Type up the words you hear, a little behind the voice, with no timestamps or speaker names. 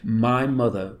My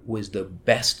mother was the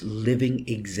best living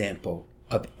example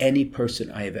of any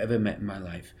person I have ever met in my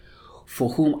life, for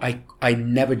whom I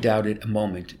never doubted a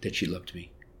moment that she loved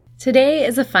me. Today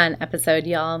is a fun episode,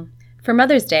 y'all. For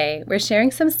Mother's Day, we're sharing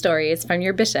some stories from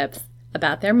your bishops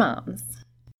about their moms.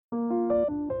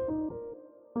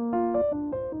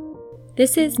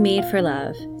 This is Made for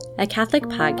Love, a Catholic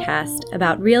podcast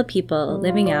about real people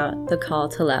living out the call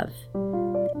to love.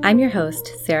 I'm your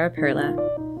host, Sarah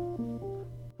Perla.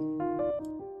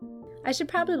 I should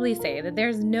probably say that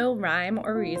there's no rhyme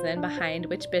or reason behind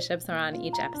which bishops are on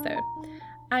each episode.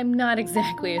 I'm not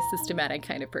exactly a systematic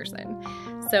kind of person.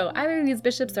 So either these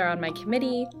bishops are on my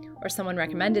committee, or someone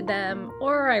recommended them,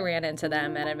 or I ran into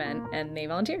them at an event and they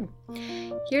volunteered.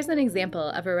 Here's an example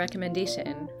of a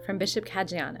recommendation from Bishop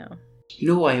Caggiano. You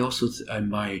know who I also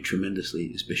admire tremendously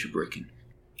is Bishop Ricken.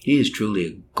 He is truly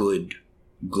a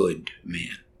good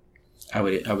man. I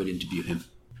would interview him.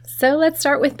 So let's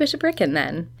start with Bishop Ricken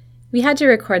then. We had to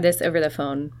record this over the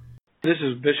phone. This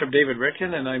is Bishop David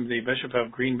Ricken, and I'm the Bishop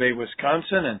of Green Bay,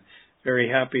 Wisconsin, and very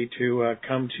happy to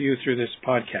come to you through this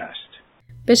podcast.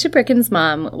 Bishop Ricken's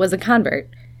mom was a convert.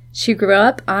 She grew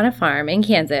up on a farm in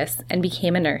Kansas and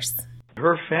became a nurse.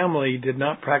 Her family did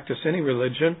not practice any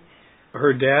religion.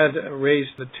 Her dad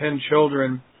raised the 10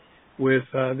 children with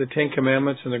the 10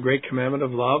 Commandments and the Great Commandment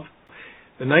of love.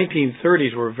 The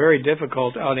 1930s were very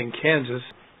difficult out in Kansas,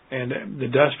 and the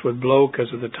dust would blow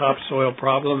because of the topsoil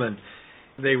problem, and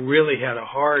they really had a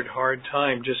hard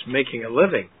time just making a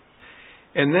living.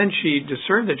 And then she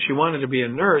discerned that she wanted to be a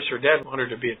nurse. Her dad wanted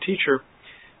her to be a teacher,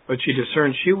 but she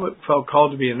discerned she felt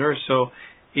called to be a nurse, so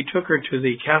he took her to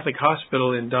the Catholic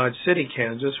hospital in Dodge City,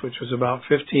 Kansas, which was about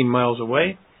 15 miles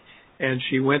away. And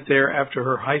she went there after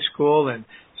her high school and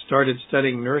started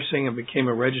studying nursing and became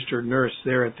a registered nurse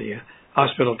there at the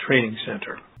hospital training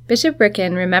center. Bishop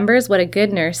Ricken remembers what a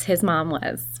good nurse his mom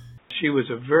was. She was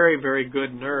a very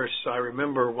good nurse. I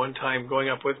remember one time going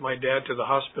up with my dad to the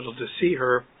hospital to see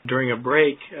her during a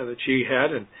break that she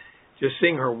had, and just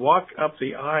seeing her walk up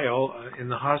the aisle in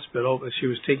the hospital as she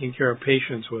was taking care of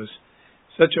patients was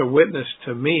such a witness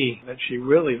to me that she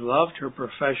really loved her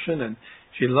profession and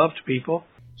she loved people.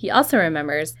 He also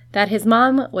remembers that his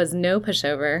mom was no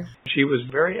pushover. She was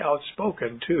very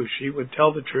outspoken, too. She would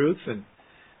tell the truth, and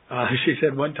she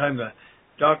said one time the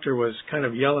doctor was kind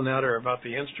of yelling at her about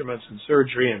the instruments and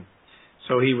surgery, and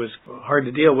so he was hard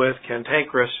to deal with,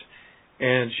 cantankerous,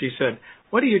 and she said,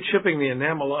 "What are you chipping the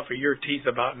enamel off of your teeth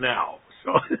about now?"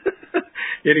 So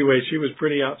anyway, she was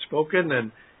pretty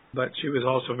outspoken, but she was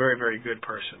also a very good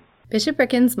person. Bishop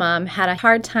Ricken's mom had a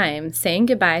hard time saying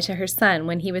goodbye to her son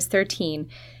when he was 13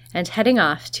 and heading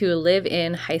off to a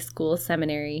live-in high school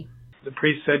seminary. The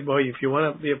priest said, well, if you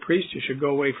want to be a priest, you should go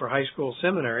away for high school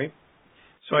seminary.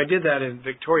 So I did that in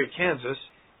Victoria, Kansas.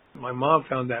 My mom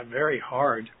found that very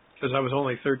hard because I was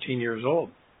only 13 years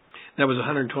old. That was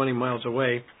 120 miles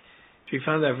away. She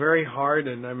found that very hard,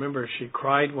 and I remember she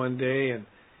cried one day,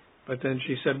 but then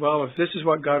she said, well, if this is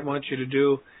what God wants you to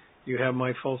do, you have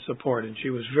my full support. And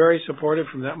she was very supportive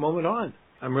from that moment on.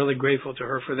 I'm really grateful to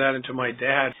her for that and to my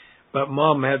dad. But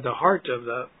Mom had the heart of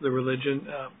the religion,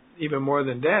 even more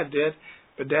than Dad did.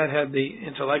 But Dad had the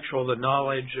intellectual, the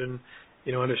knowledge and,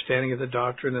 understanding of the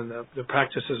doctrine and the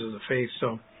practices of the faith.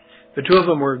 So the two of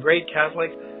them were great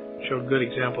Catholics, showed good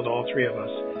example to all three of us,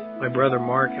 my brother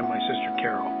Mark and my sister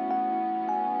Carol.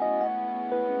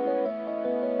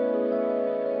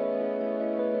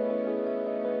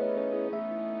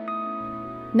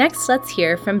 Next, let's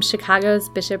hear from Chicago's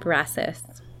Bishop Rassis.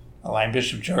 Well, I'm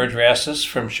Bishop George Rassis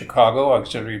from Chicago,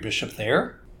 auxiliary bishop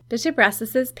there. Bishop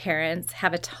Rassis's parents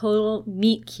have a total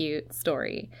meet-cute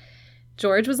story.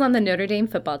 George was on the Notre Dame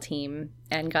football team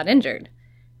and got injured.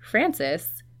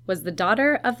 Frances was the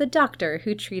daughter of the doctor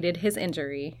who treated his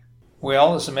injury.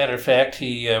 Well, as a matter of fact,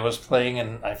 he was playing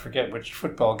in, I forget which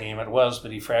football game it was,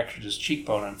 but he fractured his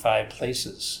cheekbone in 5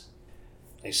 places.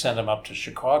 They sent him up to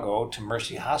Chicago to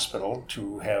Mercy Hospital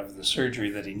to have the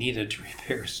surgery that he needed to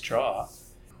repair his jaw.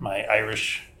 My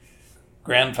Irish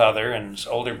grandfather and his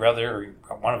older brother,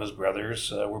 or one of his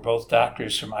brothers, were both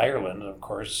doctors from Ireland. Of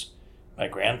course, my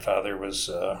grandfather was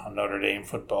a Notre Dame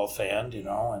football fan,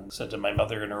 and said to my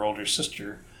mother and her older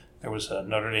sister, there was a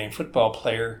Notre Dame football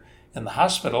player in the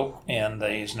hospital, and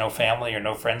he's no family or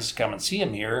no friends to come and see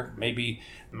him here. Maybe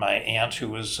my aunt, who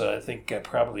was, I think,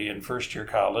 probably in first-year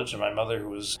college, and my mother, who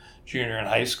was junior in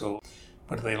high school,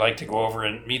 would they like to go over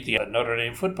and meet the Notre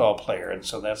Dame football player? And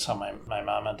so that's how my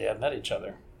mom and dad met each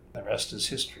other. The rest is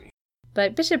history.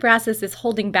 But Bishop Rassis is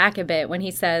holding back a bit when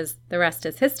he says the rest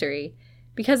is history,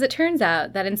 because it turns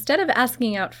out that instead of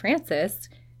asking out Frances,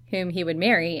 whom he would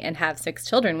marry and have 6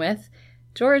 children with,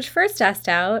 George first asked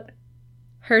out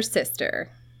her sister.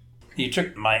 He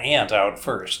took my aunt out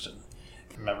first.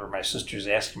 I remember my sisters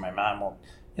asking my mom, well,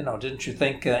 didn't you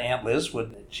think Aunt Liz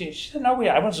would? She said, no,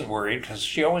 I wasn't worried because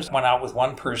she always went out with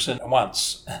one person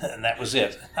once, and that was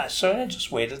it. So I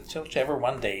just waited until whichever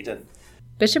one date.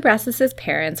 Bishop Rassus's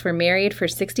parents were married for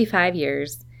 65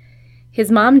 years.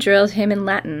 His mom drilled him in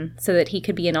Latin so that he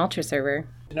could be an altar server.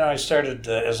 I started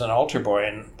as an altar boy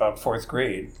in about 4th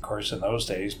grade. Of course, in those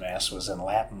days, Mass was in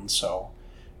Latin, so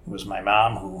it was my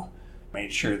mom who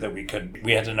made sure that we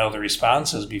had to know the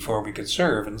responses before we could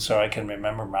serve, and so I can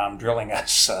remember Mom drilling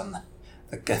us on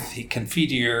the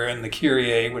Confiteor and the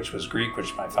Kyrie, which was Greek,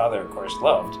 which my father, of course,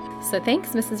 loved. So thanks,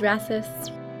 Mrs. Rassus.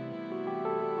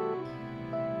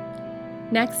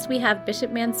 Next, we have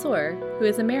Bishop Mansour, who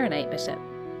is a Maronite bishop.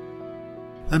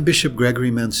 I'm Bishop Gregory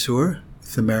Mansour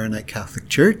with the Maronite Catholic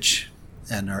Church,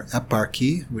 and our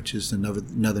eparchy, which is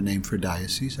another name for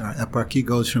diocese, our eparchy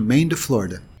goes from Maine to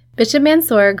Florida. Bishop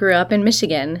Mansour grew up in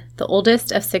Michigan, the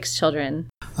oldest of 6 children.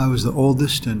 I was the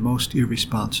oldest and most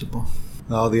irresponsible.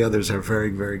 All the others are very,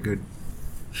 very good.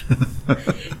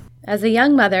 As a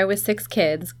young mother with 6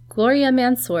 kids, Gloria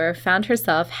Mansour found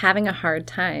herself having a hard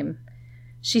time.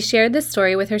 She shared this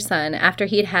story with her son after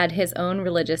he'd had his own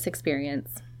religious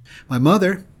experience. My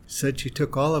mother said she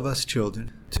took all of us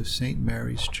children to St.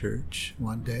 Mary's Church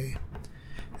one day,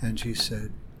 and she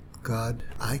said, God,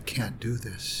 I can't do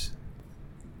this.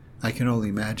 I can only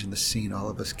imagine the scene, all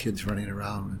of us kids running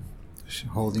around and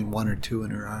holding 1 or 2 in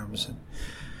her arms and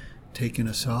taking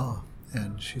us all.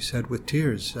 And she said with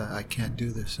tears, I can't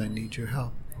do this. I need your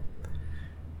help.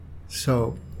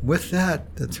 So with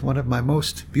that, that's one of my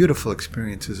most beautiful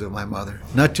experiences of my mother.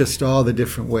 Not just all the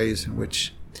different ways in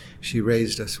which she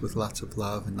raised us with lots of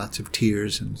love and lots of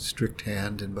tears and strict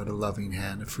hand, but a loving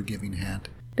hand, a forgiving hand.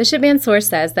 Bishop Mansour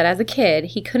says that as a kid,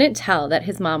 he couldn't tell that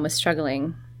his mom was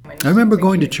struggling. I remember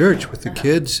going to church with the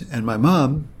kids and my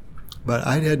mom, but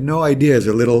I had no idea as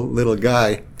a little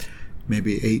guy,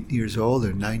 maybe 8 years old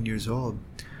or 9 years old,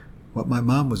 what my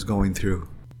mom was going through.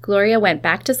 Gloria went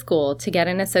back to school to get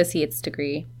an associate's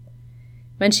degree.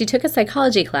 When she took a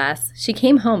psychology class, she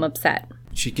came home upset.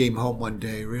 She came home one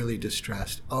day really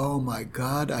distressed. Oh my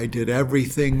God, I did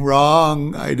everything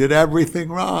wrong. I did everything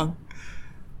wrong.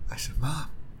 I said, Mom,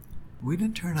 we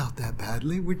didn't turn out that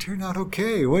badly. We turned out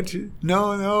okay.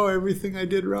 No, everything I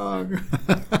did wrong.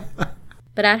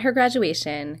 But at her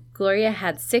graduation, Gloria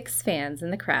had 6 fans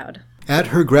in the crowd. At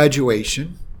her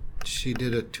graduation, she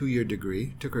did a 2-year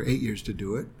degree. It took her 8 years to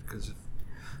do it because of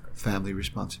family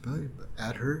responsibility. But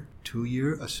at her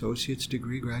 2-year associate's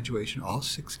degree graduation, all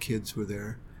 6 kids were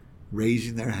there,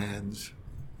 raising their hands,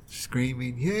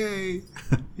 screaming, yay,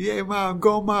 yay, Mom,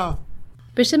 go, Mom.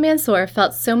 Bishop Mansour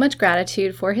felt so much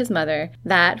gratitude for his mother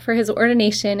that, for his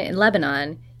ordination in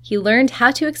Lebanon, he learned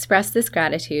how to express this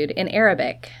gratitude in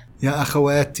Arabic. يا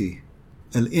أخواتي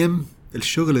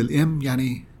الشغل الأم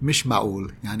يعني مش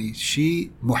معقول يعني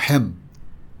شيء مهم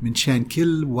من شان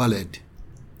كل ولد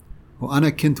وأنا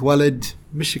كنت ولد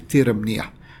مش كتير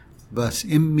منيح بس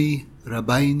أمي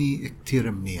ربيني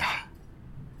كتير منيح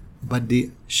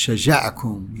بدي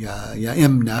شجعكم يا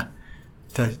أمنا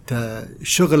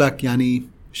شغلك يعني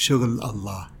شغل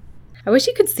الله. I wish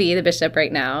you could see the bishop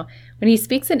right now. When he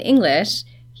speaks in English,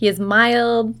 he is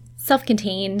mild,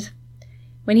 self-contained.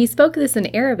 When he spoke this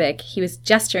in Arabic, he was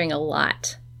gesturing a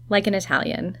lot, like an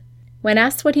Italian. When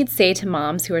asked what he'd say to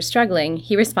moms who are struggling,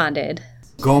 he responded,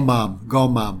 Go mom, go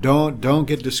mom. Don't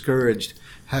get discouraged.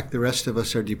 Heck, the rest of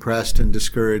us are depressed and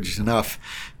discouraged enough.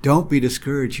 Don't be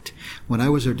discouraged. When I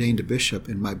was ordained a bishop,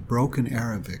 in my broken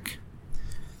Arabic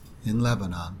in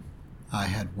Lebanon, I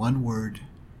had one word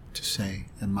to say,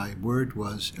 and my word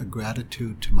was a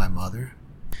gratitude to my mother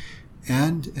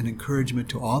and an encouragement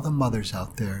to all the mothers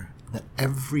out there that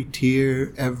every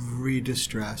tear, every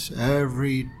distress,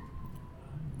 every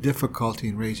difficulty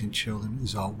in raising children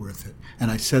is all worth it. And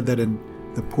I said that in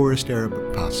the poorest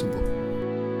Arabic possible.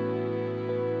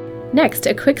 Next,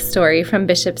 a quick story from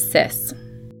Bishop Sis.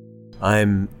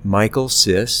 I'm Michael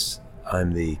Sis.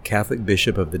 I'm the Catholic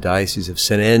Bishop of the Diocese of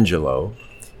San Angelo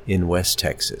in West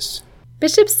Texas.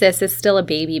 Bishop Sis is still a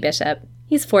baby bishop.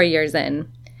 He's 4 years in.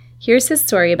 Here's his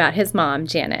story about his mom,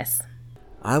 Janice.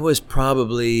 I was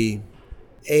probably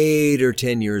 8 or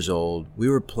 10 years old. We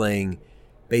were playing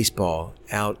baseball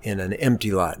out in an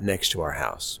empty lot next to our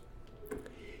house.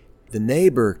 The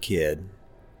neighbor kid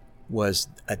was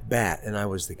at bat and I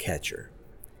was the catcher.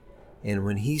 And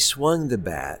when he swung the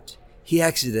bat, he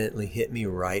accidentally hit me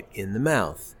right in the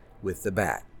mouth with the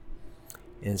bat.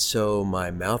 And so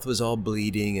my mouth was all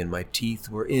bleeding and my teeth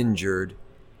were injured.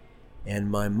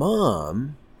 And my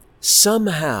mom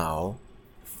somehow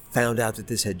found out that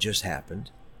this had just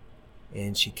happened.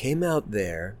 And she came out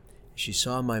there. She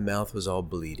saw my mouth was all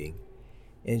bleeding.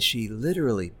 And she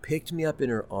literally picked me up in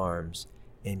her arms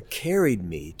and carried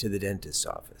me to the dentist's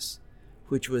office,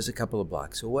 which was a couple of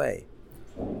blocks away.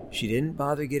 She didn't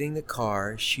bother getting the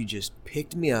car. She just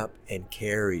picked me up and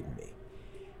carried me.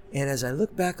 And as I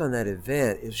look back on that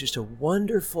event, it was just a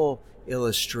wonderful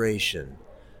illustration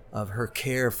of her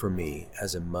care for me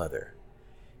as a mother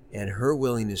and her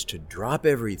willingness to drop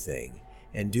everything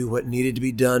and do what needed to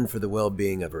be done for the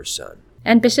well-being of her son.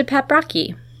 And Bishop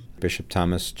Paprocki. Bishop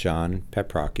Thomas John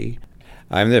Paprocki.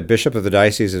 I'm the Bishop of the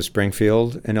Diocese of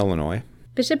Springfield in Illinois.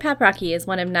 Bishop Paprocki is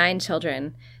one of 9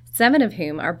 children, 7 of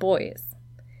whom are boys.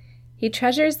 He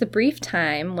treasures the brief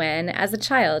time when, as a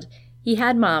child, he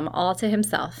had Mom all to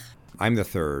himself. I'm the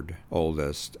third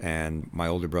oldest, and my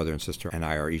older brother and sister and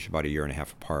I are each about a year and a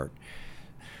half apart.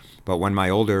 But when my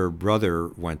older brother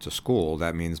went to school,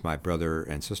 that means my brother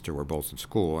and sister were both in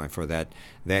school, and for that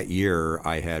year,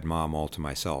 I had Mom all to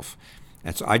myself.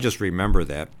 And so I just remember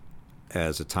that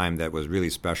as a time that was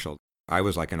really special. I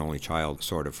was like an only child,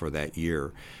 sort of, for that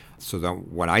year. So that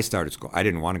when I started school, I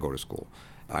didn't want to go to school.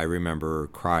 I remember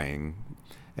crying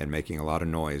and making a lot of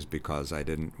noise because I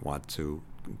didn't want to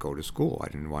go to school. I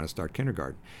didn't want to start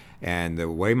kindergarten. And the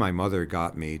way my mother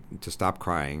got me to stop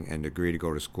crying and agree to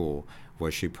go to school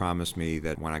was she promised me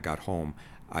that when I got home,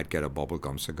 I'd get a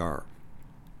bubblegum cigar.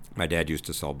 My dad used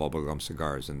to sell bubblegum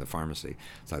cigars in the pharmacy.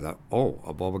 So I thought, oh,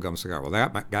 a bubblegum cigar. Well,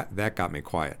 that got me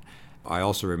quiet. I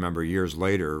also remember years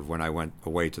later when I went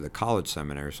away to the college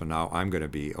seminary, so now I'm going to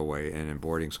be away and in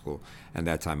boarding school, and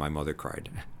that time my mother cried.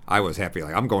 I was happy,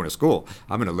 like, I'm going to school.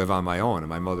 I'm going to live on my own, and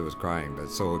my mother was crying. But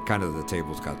so kind of the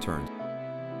tables got turned.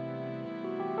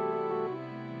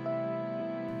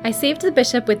 I saved the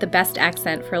bishop with the best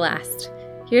accent for last.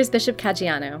 Here's Bishop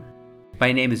Caggiano.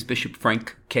 My name is Bishop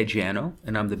Frank Caggiano,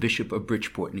 and I'm the Bishop of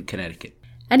Bridgeport in Connecticut.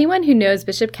 Anyone who knows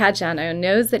Bishop Caggiano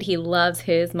knows that he loves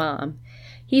his mom.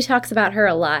 He talks about her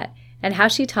a lot and how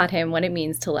she taught him what it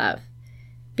means to love.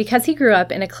 Because he grew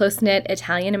up in a close-knit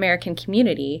Italian-American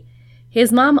community,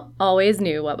 his mom always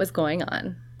knew what was going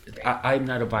on. I'm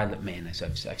not a violent man, as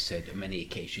I've said on many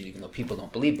occasions, even though people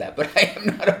don't believe that, but I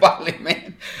am not a violent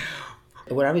man.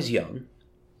 When I was young,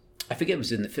 I forget it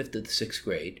was in the 5th or the 6th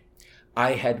grade,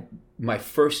 I had my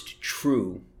first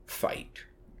true fight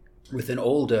with an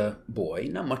older boy,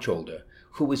 not much older,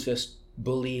 who was just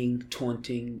bullying,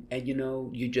 taunting, and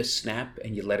you just snap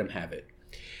and you let him have it.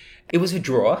 It was a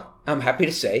draw, I'm happy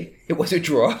to say. It was a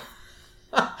draw.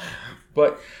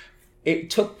 But it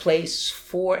took place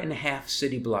 4.5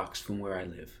 city blocks from where I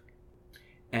live.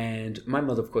 And my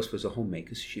mother, of course, was a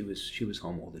homemaker. She was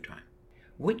home all the time.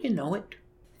 Wouldn't you know it?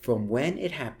 From when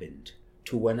it happened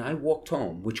to when I walked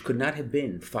home, which could not have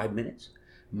been 5 minutes,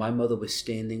 my mother was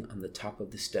standing on the top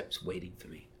of the steps waiting for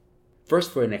me.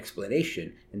 First for an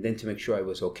explanation, and then to make sure I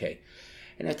was okay.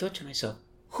 And I thought to myself,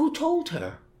 who told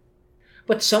her?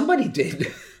 But somebody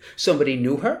did. Somebody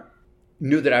knew her,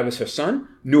 knew that I was her son,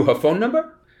 knew her phone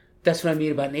number. That's what I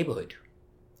mean about neighborhood.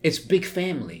 It's big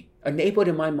family. A neighborhood,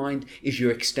 in my mind, is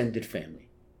your extended family.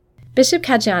 Bishop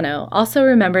Caggiano also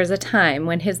remembers a time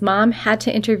when his mom had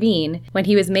to intervene when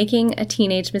he was making a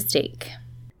teenage mistake.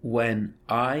 When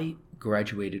I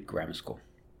graduated grammar school,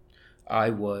 I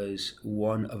was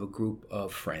one of a group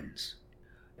of friends.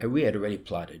 And we had already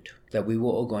plotted that we were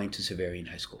all going to Xaverian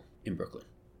High School in Brooklyn.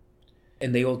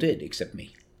 And they all did, except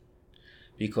me.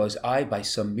 Because I, by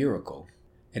some miracle,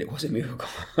 and it was a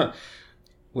miracle,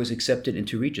 was accepted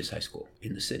into Regis High School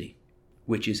in the city,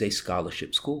 which is a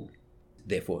scholarship school.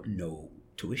 Therefore, no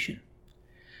tuition.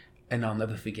 And I'll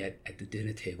never forget at the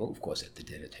dinner table,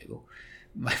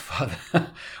 my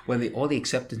father, when all the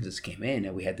acceptances came in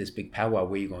and we had this big powwow,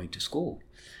 where are you going to school?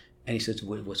 And he says,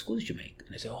 what school did you make?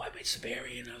 And I said, I made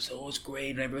Xaverian. I said, it's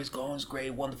great. And everybody's going, it's great,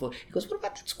 wonderful. He goes, what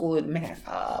about that school in Manhattan?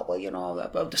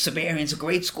 The Xaverian's a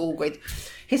great school, great.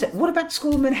 He said, what about the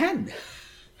school in Manhattan?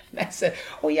 And I said,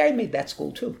 I made that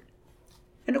school too.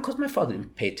 And of course, my father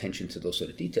didn't pay attention to those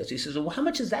sort of details. He says, how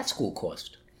much does that school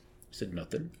cost? I said,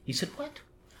 nothing. He said, what?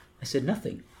 I said,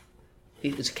 nothing.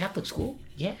 It's a Catholic school?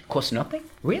 Yeah, it costs nothing?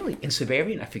 Really? In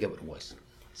Xaverian? I forget what it was.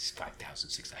 It's 5,000,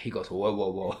 6,000. He goes,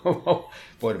 whoa.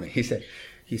 Wait a minute.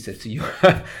 He said to you,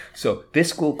 so this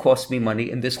school costs me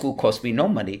money and this school costs me no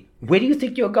money. Where do you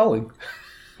think you're going?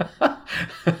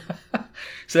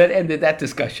 So that ended that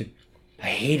discussion. I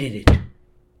hated it.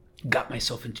 Got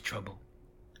myself into trouble.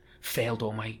 Failed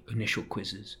all my initial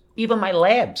quizzes. Even my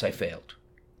labs I failed.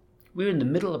 We were in the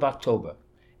middle of October.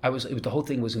 The whole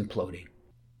thing was imploding.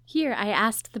 Here, I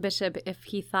asked the bishop if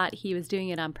he thought he was doing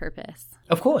it on purpose.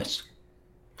 Of course.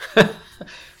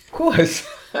 Of course.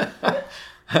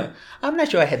 I'm not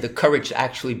sure I had the courage to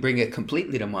actually bring it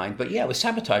completely to mind, but yeah, I was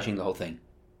sabotaging the whole thing.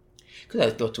 Because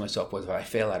I thought to myself, well, if I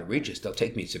fail out of Regis, they'll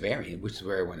take me to Xaverian, which is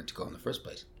where I wanted to go in the first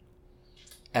place.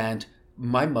 And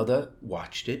my mother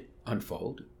watched it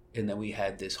unfold, and then we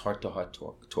had this heart-to-heart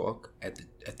talk at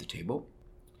the table.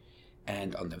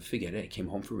 And I'll never forget it. I came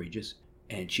home for Regis,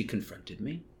 and she confronted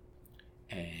me,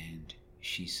 and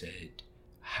she said,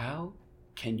 how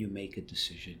can you make a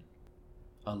decision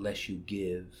unless you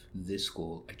give this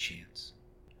school a chance?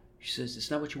 She says, it's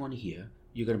not what you want to hear.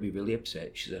 You're going to be really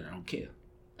upset. She said, I don't care.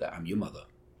 I'm your mother.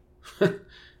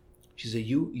 She said,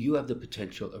 you have the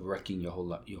potential of wrecking your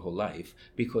whole life,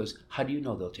 because how do you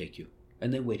know they'll take you?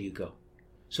 And then where do you go?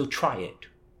 So try it.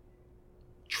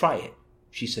 Try it.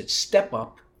 She said, step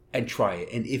up and try it.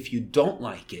 And if you don't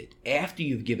like it, after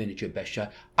you've given it your best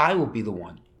shot, I will be the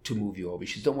one to move you over.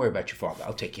 She said, don't worry about your father.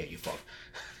 I'll take care of your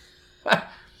father.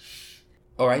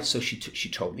 All right, so she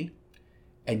told me,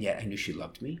 and yet I knew she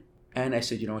loved me. And I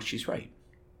said, you know what, she's right.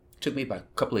 It took me about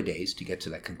a couple of days to get to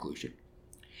that conclusion.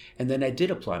 And then I did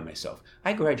apply myself.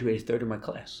 I graduated third in my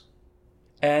class.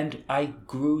 And I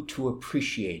grew to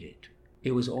appreciate it.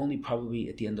 It was only probably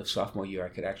at the end of sophomore year I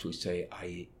could actually say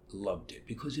I loved it,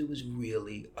 because it was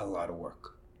really a lot of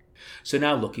work. So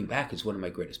now looking back, it's one of my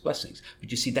greatest blessings.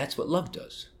 But you see, that's what love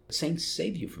does. Saints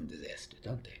save you from disaster,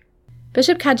 don't they?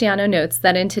 Bishop Caggiano notes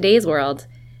that in today's world,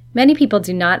 many people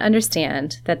do not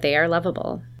understand that they are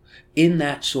lovable. In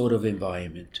that sort of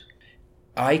environment,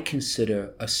 I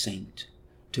consider a saint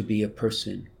to be a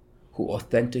person who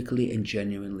authentically and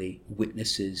genuinely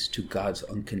witnesses to God's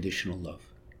unconditional love.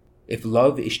 If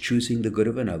love is choosing the good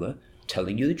of another,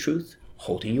 telling you the truth,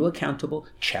 holding you accountable,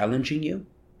 challenging you,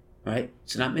 right?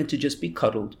 It's not meant to just be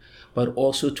cuddled, but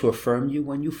also to affirm you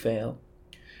when you fail,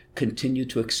 continue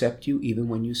to accept you even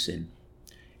when you sin,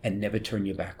 and never turn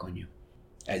your back on you,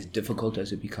 as difficult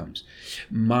as it becomes.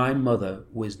 My mother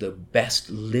was the best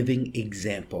living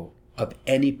example of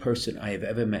any person I have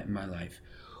ever met in my life,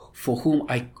 for whom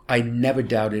I never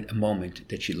doubted a moment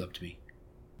that she loved me.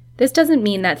 This doesn't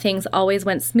mean that things always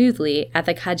went smoothly at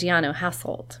the Caggiano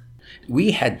household.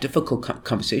 We had difficult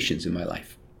conversations in my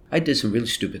life. I did some really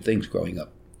stupid things growing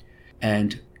up.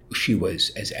 And she was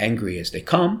as angry as they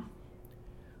come,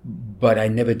 but I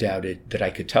never doubted that I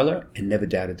could tell her, and never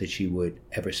doubted that she would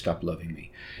ever stop loving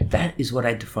me. That is what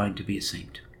I define to be a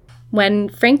saint. When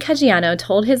Frank Caggiano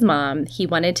told his mom he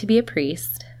wanted to be a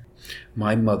priest,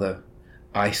 my mother,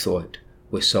 I thought,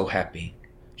 was so happy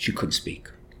she couldn't speak.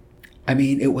 I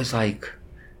mean, it was like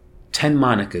 10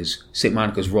 Monicas, St.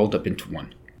 Monica's rolled up into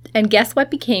one. And guess what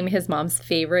became his mom's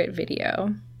favorite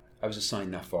video? I was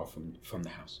assigned not far from the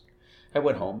house. I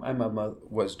went home. My mama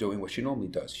was doing what she normally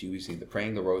does. She was either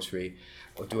praying the rosary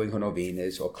or doing her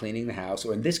novenas or cleaning the house.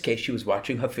 Or in this case, she was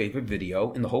watching her favorite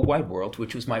video in the whole wide world,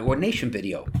 which was my ordination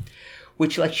video,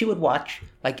 which she would watch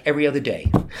every other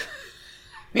day.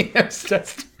 It's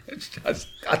just,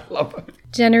 I love her.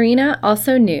 Janarina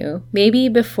also knew, maybe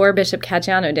before Bishop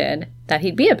Caggiano did, that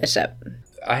he'd be a bishop.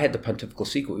 I had the pontifical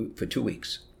secret for 2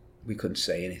 weeks. We couldn't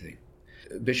say anything.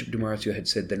 Bishop DiMarzio had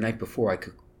said the night before I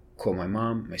could call my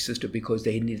mom, my sister, because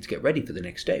they needed to get ready for the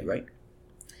next day, right?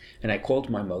 And I called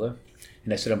my mother,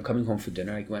 and I said, I'm coming home for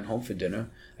dinner. I went home for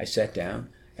dinner. I sat down,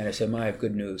 and I said, Ma, I have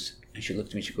good news. And she looked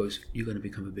at me, she goes, you're going to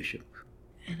become a bishop.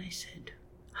 And I said,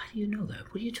 how do you know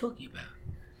that? What are you talking about?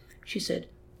 She said,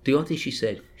 the only thing she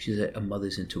said, a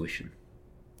mother's intuition.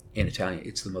 In Italian,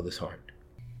 it's the mother's heart.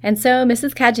 And so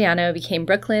Mrs. Caggiano became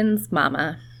Brooklyn's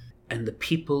mama. And the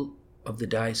people of the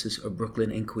Diocese of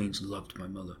Brooklyn and Queens loved my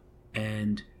mother.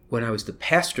 And when I was the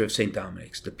pastor of St.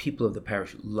 Dominic's, the people of the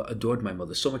parish adored my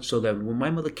mother, so much so that when my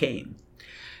mother came,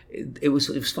 it was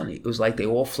funny. It was like they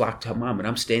all flocked to her mom, and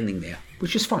I'm standing there,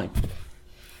 which is fine.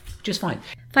 Just fine.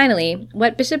 Finally,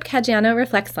 what Bishop Caggiano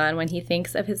reflects on when he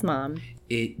thinks of his mom.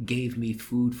 It gave me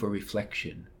food for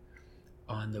reflection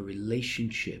on the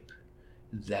relationship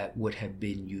that would have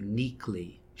been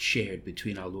uniquely shared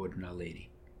between our Lord and Our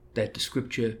Lady. That the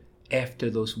scripture, after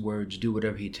those words, do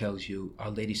whatever he tells you,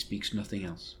 Our Lady speaks nothing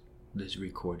else. That is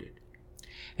recorded.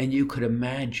 And you could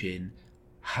imagine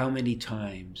how many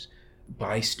times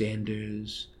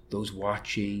bystanders, those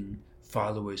watching,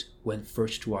 followers, went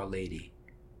first to Our Lady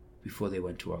before they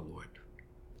went to our Lord.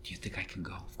 Do you think I can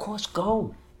go? Of course,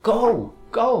 go! Go!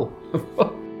 Go!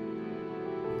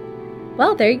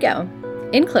 Well, there you go.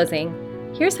 In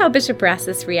closing, here's how Bishop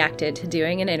Barassus reacted to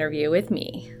doing an interview with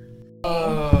me.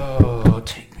 Oh,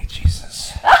 take me,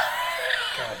 Jesus.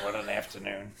 God, what an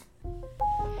afternoon.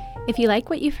 If you like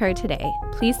what you've heard today,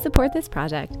 please support this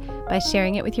project by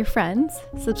sharing it with your friends,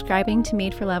 subscribing to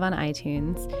Made for Love on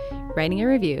iTunes, writing a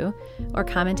review, or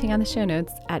commenting on the show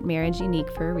notes at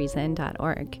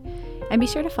marriageuniqueforareason.org. And be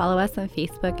sure to follow us on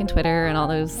Facebook and Twitter and all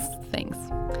those things.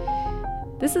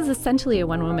 This is essentially a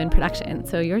one-woman production,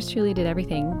 so yours truly did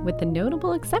everything with the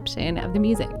notable exception of the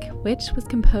music, which was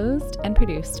composed and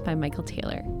produced by Michael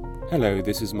Taylor. Hello,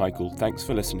 this is Michael. Thanks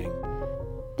for listening.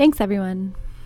 Thanks, everyone.